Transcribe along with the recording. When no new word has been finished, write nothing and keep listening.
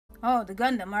Oh, the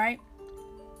Gundam, alright.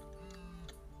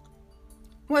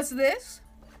 What's this?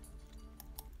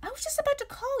 I was just about to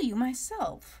call you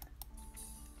myself.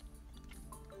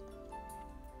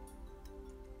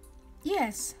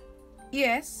 Yes.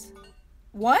 Yes.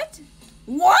 What?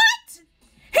 What?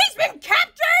 He's been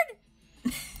captured?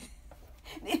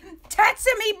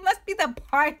 Tatsumi must be the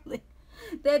pilot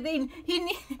that he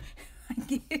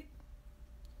need.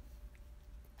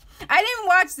 I didn't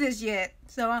watch this yet,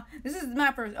 so this is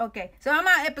my first. Okay, so I'm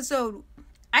on episode.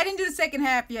 I didn't do the second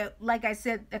half yet, like I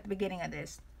said at the beginning of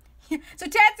this. So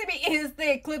Tatsumi is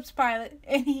the Eclipse pilot,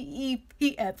 and he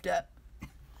effed up.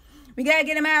 We gotta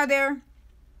get him out of there.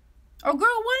 Oh,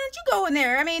 girl, why don't you go in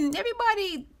there? I mean,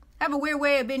 everybody have a weird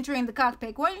way of entering the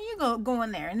cockpit. Why don't you go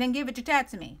in there and then give it to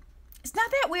Tatsumi? It's not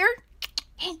that weird.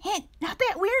 Hint, hint, not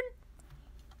that weird.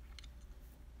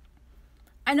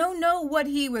 I don't know what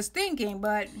he was thinking,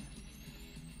 but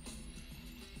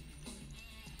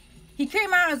he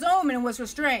came out on his own and was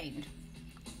restrained.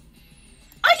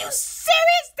 Are you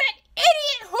serious? That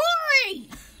idiot Hori!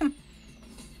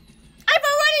 I've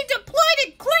already deployed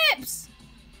Eclipse!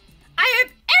 I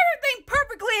have everything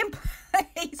perfectly in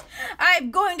place. I'm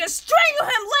going to strangle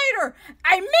him later.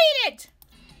 I mean it.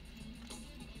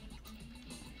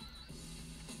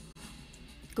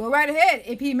 Go right ahead,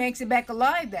 if he makes it back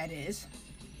alive, that is.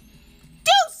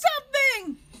 Do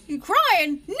something! You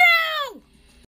crying? No!